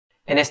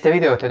En este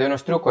video te doy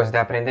unos trucos de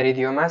aprender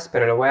idiomas,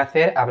 pero lo voy a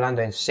hacer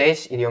hablando en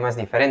 6 idiomas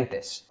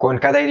diferentes. Con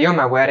cada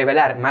idioma voy a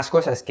revelar más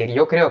cosas que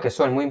yo creo que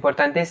son muy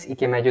importantes y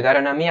que me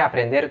ayudaron a mí a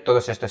aprender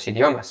todos estos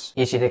idiomas.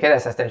 Y si te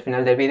quedas hasta el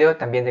final del video,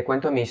 también te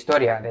cuento mi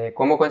historia de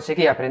cómo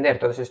conseguí aprender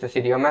todos estos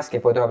idiomas que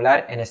puedo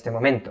hablar en este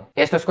momento.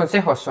 Estos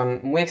consejos son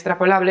muy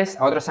extrapolables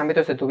a otros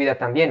ámbitos de tu vida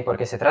también,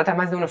 porque se trata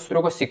más de unos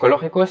trucos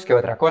psicológicos que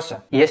otra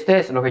cosa. Y esto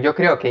es lo que yo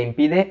creo que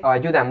impide o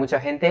ayuda a mucha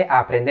gente a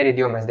aprender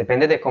idiomas,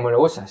 depende de cómo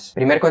lo usas.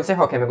 Primer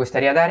consejo que me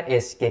gustaría dar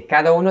es que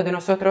cada uno de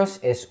nosotros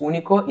es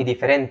único y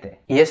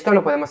diferente. Y esto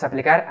lo podemos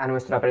aplicar a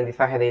nuestro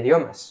aprendizaje de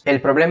idiomas. El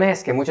problema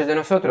es que muchos de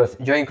nosotros,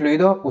 yo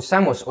incluido,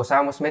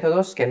 usábamos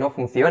métodos que no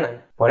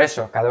funcionan. Por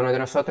eso, cada uno de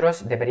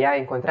nosotros debería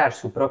encontrar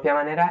su propia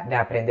manera de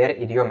aprender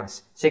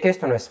idiomas. Sé que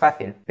esto no es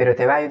fácil, pero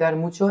te va a ayudar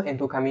mucho en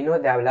tu camino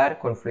de hablar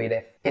con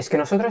fluidez. Es que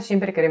nosotros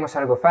siempre queremos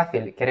algo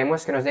fácil,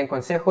 queremos que nos den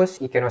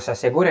consejos y que nos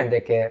aseguren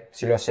de que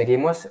si los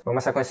seguimos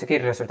vamos a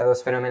conseguir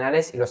resultados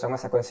fenomenales y los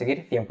vamos a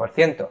conseguir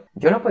 100%.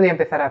 Yo no podía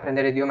empezar a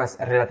aprender idiomas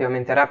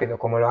relativamente rápido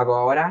como lo hago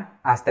ahora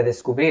hasta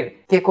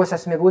descubrir qué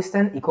cosas me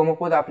gustan y cómo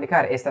puedo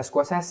aplicar estas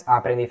cosas a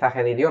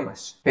aprendizaje de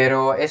idiomas.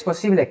 Pero es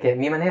posible que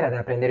mi manera de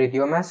aprender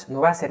idiomas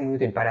no va a ser muy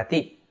útil para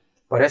ti.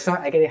 Por eso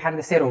hay que dejar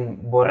de ser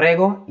un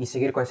borrego y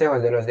seguir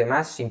consejos de los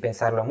demás sin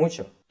pensarlo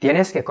mucho.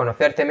 Tienes que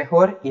conocerte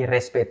mejor y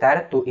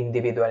respetar tu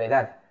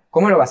individualidad.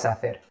 ¿Cómo lo vas a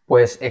hacer?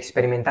 Pues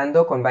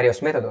experimentando con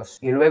varios métodos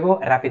y luego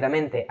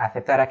rápidamente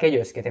aceptar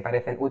aquellos que te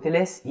parecen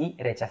útiles y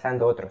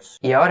rechazando otros.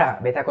 Y ahora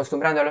vete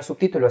acostumbrando a los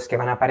subtítulos que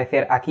van a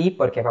aparecer aquí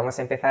porque vamos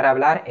a empezar a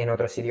hablar en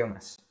otros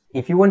idiomas.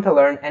 If you want to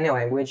learn any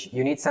language,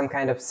 you need some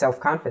kind of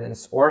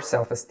self-confidence or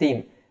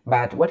self-esteem.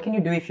 But what can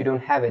you do if you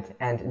don't have it,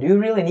 and do you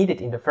really need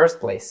it in the first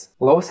place?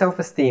 Low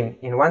self-esteem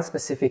in one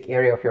specific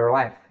area of your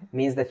life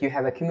means that you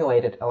have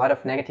accumulated a lot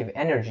of negative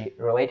energy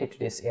related to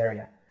this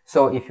area.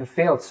 So if you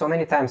failed so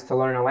many times to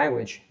learn a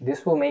language,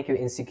 this will make you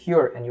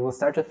insecure and you will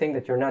start to think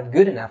that you're not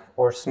good enough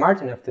or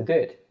smart enough to do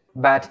it.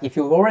 But if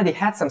you've already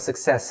had some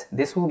success,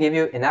 this will give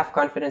you enough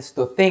confidence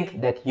to think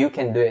that you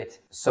can do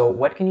it. So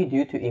what can you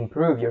do to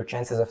improve your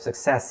chances of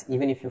success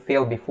even if you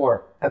failed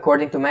before?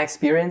 According to my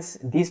experience,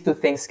 these two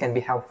things can be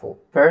helpful.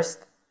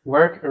 First,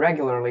 work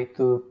regularly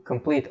to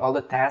complete all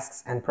the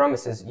tasks and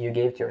promises you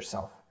gave to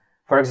yourself.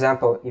 For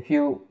example, if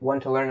you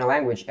want to learn a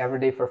language every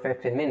day for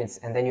 15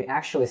 minutes and then you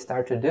actually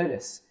start to do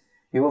this,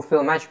 you will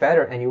feel much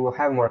better and you will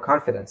have more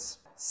confidence.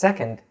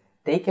 Second,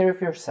 take care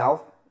of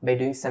yourself by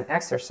doing some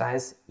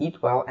exercise,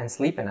 eat well, and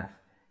sleep enough.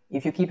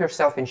 If you keep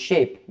yourself in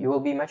shape, you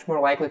will be much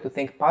more likely to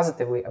think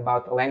positively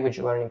about the language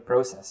learning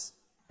process.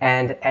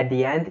 And at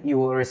the end, you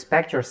will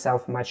respect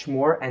yourself much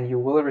more and you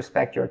will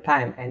respect your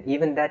time and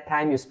even that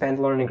time you spend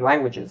learning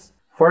languages.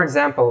 For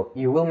example,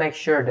 you will make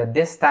sure that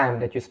this time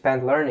that you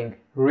spend learning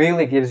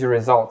really gives you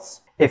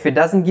results. If it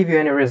doesn't give you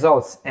any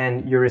results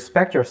and you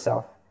respect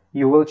yourself,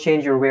 you will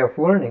change your way of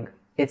learning.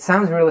 It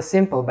sounds really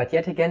simple, but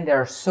yet again there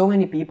are so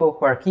many people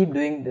who are keep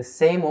doing the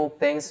same old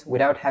things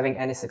without having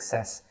any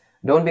success.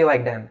 Don't be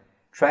like them.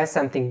 Try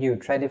something new,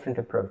 try a different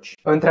approach.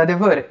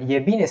 Într-adevăr, e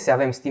bine să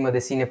avem stimă de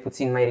sine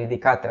puțin mai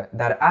ridicată,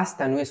 dar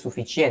asta nu e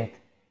suficient.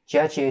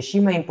 Ceea ce e și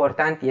mai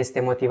important este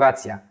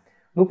motivația.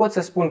 Nu pot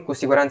să spun cu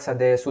siguranță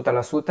de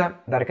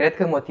 100%, dar cred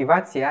că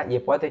motivația e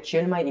poate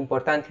cel mai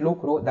important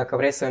lucru dacă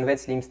vrei să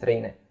înveți limbi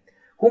străine.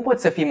 Cum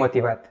poți să fii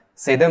motivat?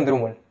 Să-i dăm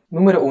drumul.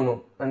 Numărul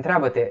 1.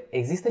 Întreabă-te,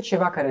 există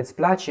ceva care îți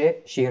place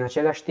și în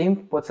același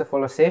timp poți să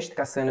folosești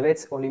ca să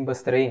înveți o limbă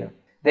străină?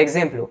 De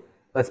exemplu,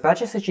 îți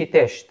place să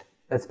citești,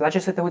 îți place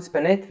să te uiți pe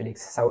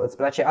Netflix sau îți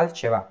place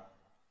altceva?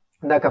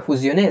 Dacă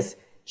fuzionezi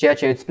ceea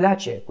ce îți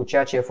place cu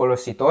ceea ce e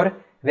folositor,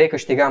 vei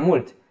câștiga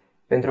mult,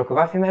 pentru că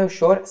va fi mai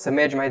ușor să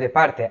mergi mai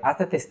departe.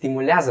 Asta te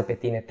stimulează pe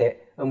tine, te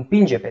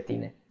împinge pe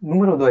tine.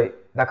 Numărul 2.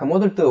 Dacă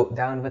modul tău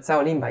de a învăța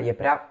o limbă e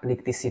prea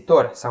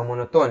plictisitor sau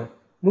monoton,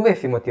 nu vei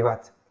fi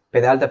motivat. Pe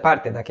de altă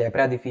parte, dacă e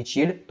prea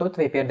dificil, tot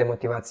vei pierde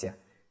motivația.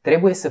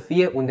 Trebuie să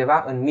fie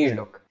undeva în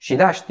mijloc. Și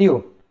da,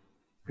 știu,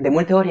 de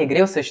multe ori e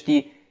greu să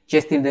știi ce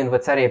stil de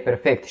învățare e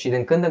perfect și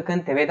din când în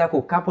când te vei da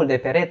cu capul de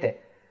perete,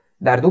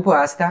 dar după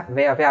asta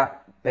vei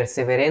avea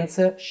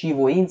perseverență și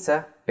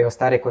voință pe o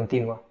stare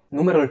continuă.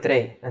 Numărul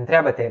 3.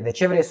 Întreabă-te de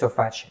ce vrei să o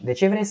faci, de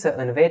ce vrei să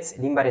înveți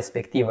limba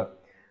respectivă.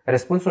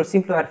 Răspunsul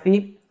simplu ar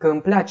fi că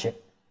îmi place.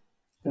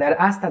 Dar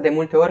asta de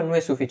multe ori nu e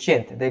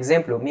suficient. De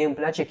exemplu, mie îmi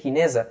place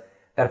chineză,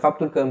 dar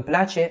faptul că îmi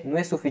place nu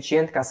e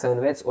suficient ca să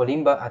înveți o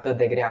limbă atât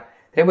de grea.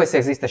 Trebuie să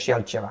existe și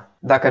altceva.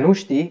 Dacă nu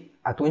știi,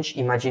 atunci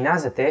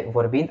imaginează-te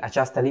vorbind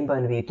această limbă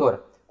în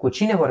viitor. Cu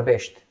cine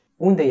vorbești?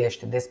 Unde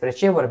ești? Despre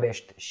ce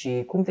vorbești?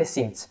 Și cum te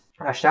simți?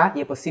 Așa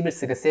e posibil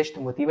să găsești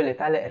motivele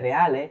tale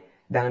reale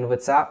de a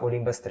învăța o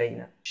limbă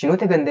străină. Și nu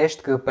te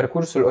gândești că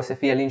parcursul o să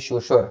fie lin și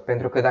ușor,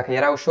 pentru că dacă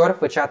era ușor,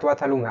 făcea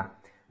toată lumea.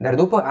 Dar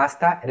după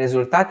asta,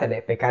 rezultatele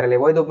pe care le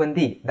voi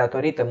dobândi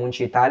datorită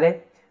muncii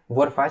tale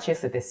vor face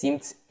să te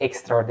simți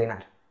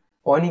extraordinar.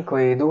 Oni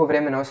koji dugo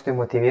vremena ostaju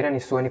motivirani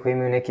su oni koji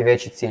imaju neki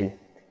veći cilj.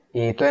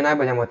 I to je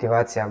najbolja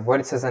motivacija,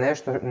 boriti se za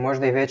nešto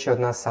možda i veće od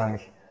nas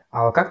samih.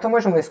 Ali kako to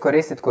možemo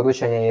iskoristiti kod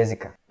učenja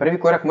jezika? Prvi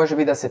korak može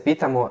biti da se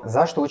pitamo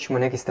zašto učimo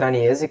neki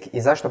strani jezik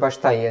i zašto baš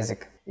taj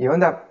jezik. I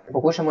onda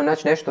pokušamo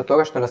naći nešto od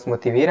toga što nas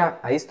motivira,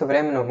 a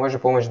istovremeno može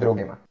pomoći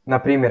drugima. Na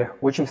primjer,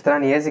 učim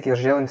strani jezik jer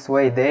želim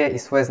svoje ideje i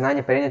svoje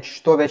znanje prenijeti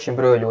što većem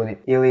broju ljudi.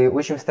 Ili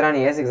učim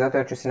strani jezik zato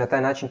jer ću si na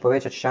taj način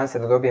povećati šanse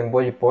da dobijem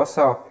bolji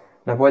posao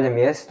na boljem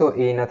mjestu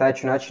i na taj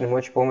ću način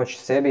moći pomoći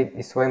sebi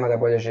i svojima da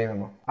bolje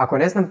živimo. Ako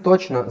ne znam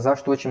točno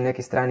zašto učim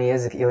neki strani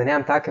jezik ili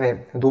nemam takve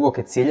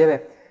duboke ciljeve,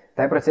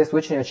 taj proces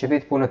učenja će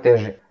biti puno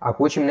teži.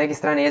 Ako učim neki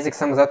strani jezik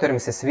samo zato jer mi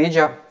se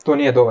sviđa, to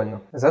nije dovoljno.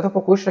 Zato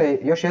pokušaj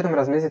još jednom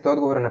razmisliti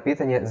odgovor na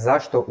pitanje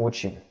zašto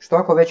učim. Što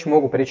ako već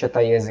mogu pričati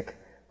taj jezik?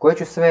 Koje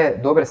ću sve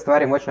dobre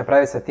stvari moći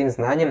napraviti sa tim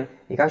znanjem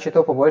i kako će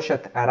to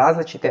poboljšati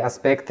različite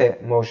aspekte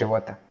mog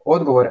života?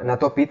 Odgovor na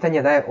to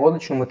pitanje daje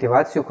odličnu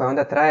motivaciju koja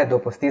onda traje do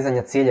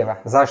postizanja ciljeva.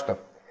 Zašto?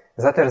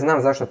 Zato jer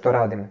znam zašto to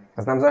radim.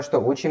 Znam zašto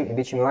učim i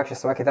bit će mi lakše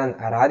svaki dan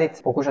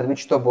raditi, pokušati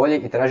biti što bolji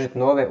i tražiti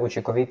nove,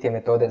 učinkovitije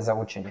metode za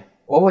učenje.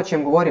 Ovo o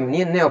čem govorim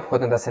nije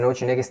neophodno da se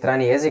nauči neki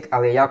strani jezik,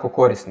 ali je jako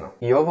korisno.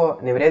 I ovo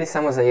ne vrijedi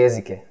samo za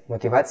jezike.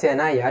 Motivacija je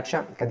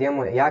najjača kad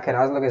imamo jake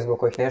razloge zbog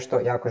kojih nešto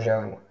jako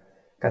želimo.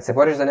 Kad se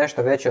boriš za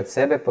nešto veće od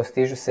sebe,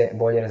 postižu se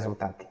bolji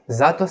rezultati.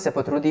 Zato se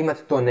potrudi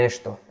imati to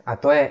nešto, a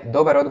to je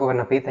dobar odgovor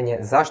na pitanje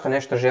zašto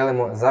nešto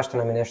želimo, zašto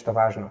nam je nešto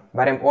važno.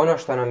 Barem ono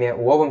što nam je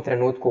u ovom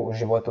trenutku u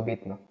životu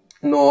bitno.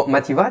 Но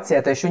мотивация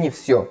это еще не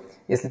все.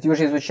 Если ты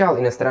уже изучал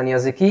иностранные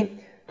языки,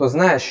 то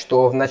знаешь,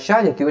 что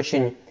вначале ты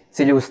очень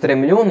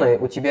целеустремленный,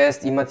 у тебя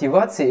есть и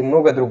мотивация, и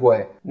много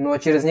другое. Но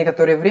через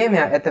некоторое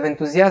время этого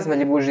энтузиазма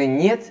либо уже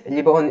нет,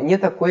 либо он не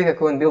такой,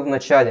 какой он был в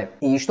начале.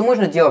 И что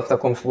можно делать в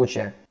таком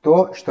случае?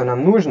 То, что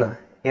нам нужно,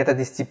 это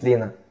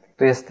дисциплина.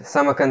 То есть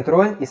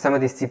самоконтроль и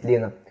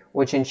самодисциплина.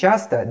 Очень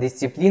часто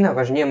дисциплина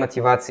важнее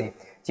мотивации.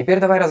 Теперь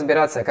давай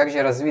разбираться, как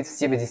же развить в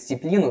себе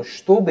дисциплину,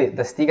 чтобы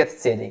достигать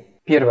целей.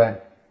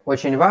 Первое.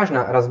 Очень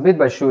важно разбить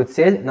большую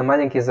цель на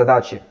маленькие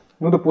задачи.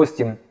 Ну,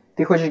 допустим,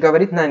 ты хочешь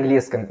говорить на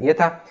английском, и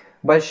это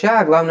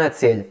большая главная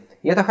цель.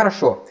 И это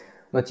хорошо.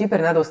 Но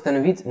теперь надо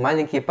установить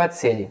маленькие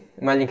подцели.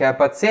 Маленькая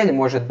подцель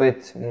может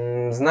быть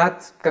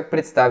знать, как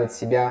представить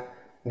себя,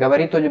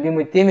 говорить о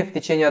любимой теме в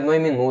течение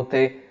 1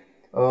 минуты,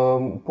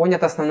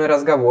 понять основной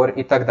разговор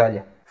и так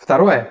далее.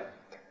 Второе.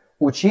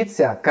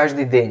 Учиться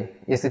каждый день.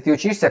 Если ты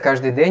учишься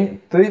каждый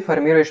день, ты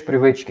формируешь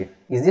привычки.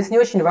 И здесь не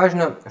очень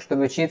важно,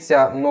 чтобы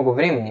учиться много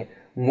времени.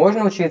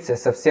 Можно учиться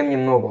совсем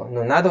немного,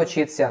 но надо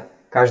учиться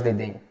каждый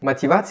день.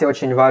 Мотивация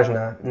очень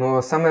важна,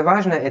 но самое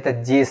важное это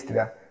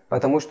действие,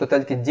 потому что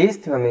только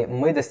действиями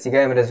мы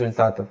достигаем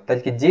результатов,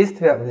 только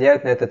действия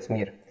влияют на этот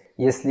мир.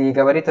 Если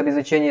говорить об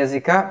изучении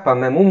языка, по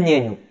моему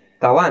мнению,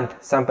 талант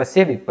сам по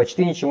себе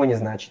почти ничего не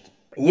значит.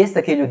 Есть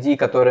такие люди,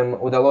 которым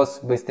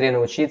удалось быстрее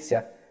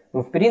научиться,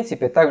 но в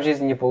принципе так в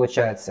жизни не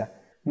получается.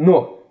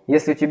 Но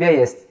если у тебя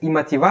есть и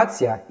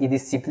мотивация, и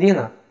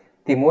дисциплина,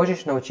 ты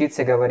можешь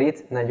научиться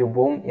говорить на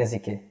любом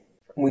языке.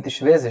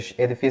 Muitas vezes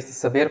é difícil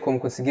saber como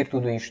conseguir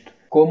tudo isto,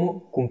 como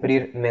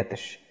cumprir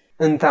metas.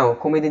 Então,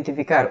 como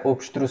identificar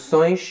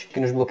obstruções que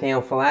nos bloqueiam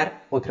a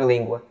falar outra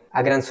língua?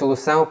 A grande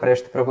solução para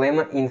este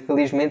problema,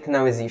 infelizmente,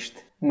 não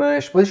existe.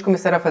 Mas podes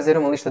começar a fazer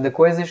uma lista de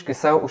coisas que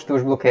são os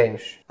teus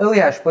bloqueios.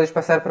 Aliás, podes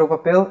passar para o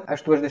papel as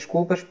tuas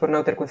desculpas por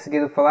não ter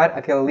conseguido falar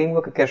aquela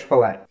língua que queres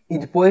falar. E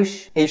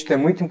depois, isto é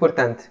muito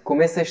importante,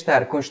 começa a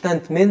estar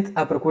constantemente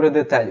à procura de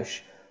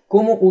atalhos.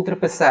 Como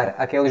ultrapassar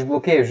aqueles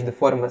bloqueios de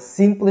forma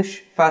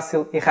simples,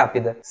 fácil e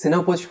rápida. Se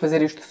não podes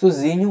fazer isto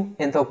sozinho,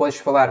 então podes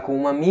falar com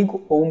um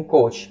amigo ou um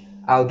coach.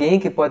 Alguém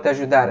que pode te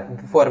ajudar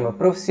de forma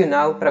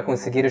profissional para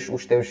conseguires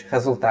os teus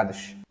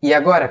resultados. E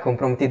agora, como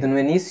prometido no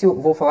início,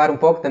 vou falar um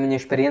pouco da minha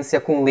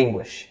experiência com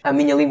línguas. A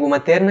minha língua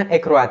materna é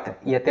croata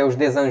e até os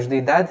 10 anos de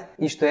idade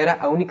isto era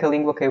a única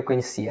língua que eu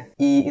conhecia.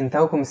 E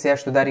então comecei a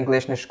estudar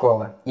inglês na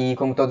escola. E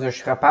como todos os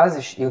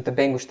rapazes, eu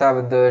também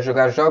gostava de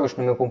jogar jogos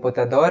no meu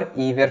computador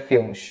e ver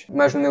filmes.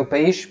 Mas no meu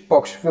país,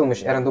 poucos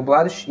filmes eram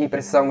dublados e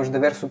precisávamos de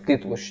ver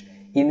subtítulos.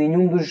 E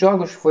nenhum dos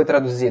jogos foi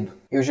traduzido.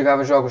 Eu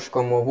jogava jogos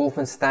como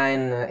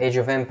Wolfenstein, Age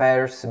of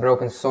Empires,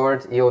 Broken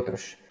Sword e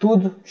outros.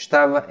 Tudo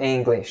estava em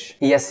inglês.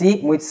 E assim,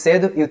 muito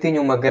cedo, eu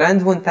tinha uma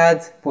grande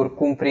vontade por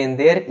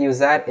compreender e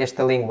usar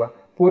esta língua,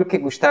 porque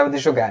gostava de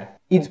jogar.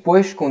 E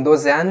depois, com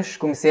 12 anos,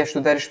 comecei a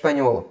estudar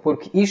espanhol,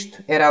 porque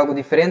isto era algo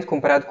diferente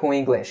comparado com o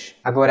inglês.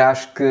 Agora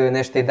acho que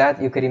nesta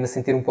idade eu queria me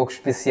sentir um pouco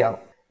especial.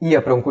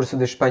 Ia para um curso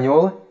de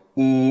espanhol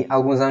e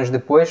alguns anos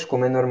depois,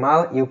 como é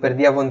normal, eu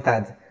perdi a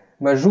vontade.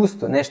 Mas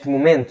justo neste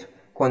momento,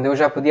 quando eu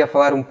já podia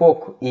falar um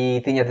pouco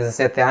e tinha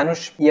 17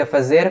 anos, ia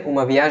fazer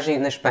uma viagem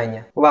na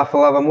Espanha. Lá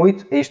falava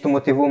muito e isto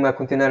motivou-me a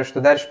continuar a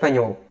estudar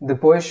espanhol.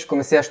 Depois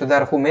comecei a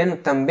estudar romeno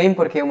também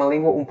porque é uma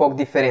língua um pouco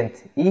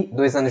diferente. E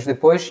 2 anos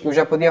depois eu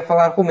já podia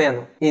falar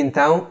romeno.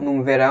 Então,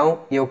 num verão,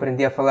 eu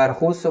aprendi a falar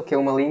russo, que é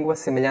uma língua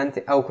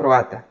semelhante ao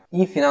croata.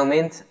 E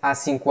finalmente, há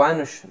 5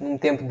 anos, num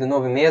tempo de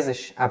 9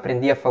 meses,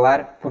 aprendi a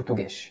falar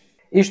português.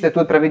 Isto é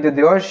tudo para o vídeo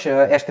de hoje.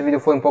 Este vídeo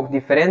foi um pouco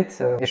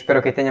diferente. Eu espero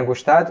que tenham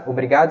gostado.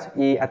 Obrigado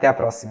e até à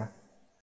próxima.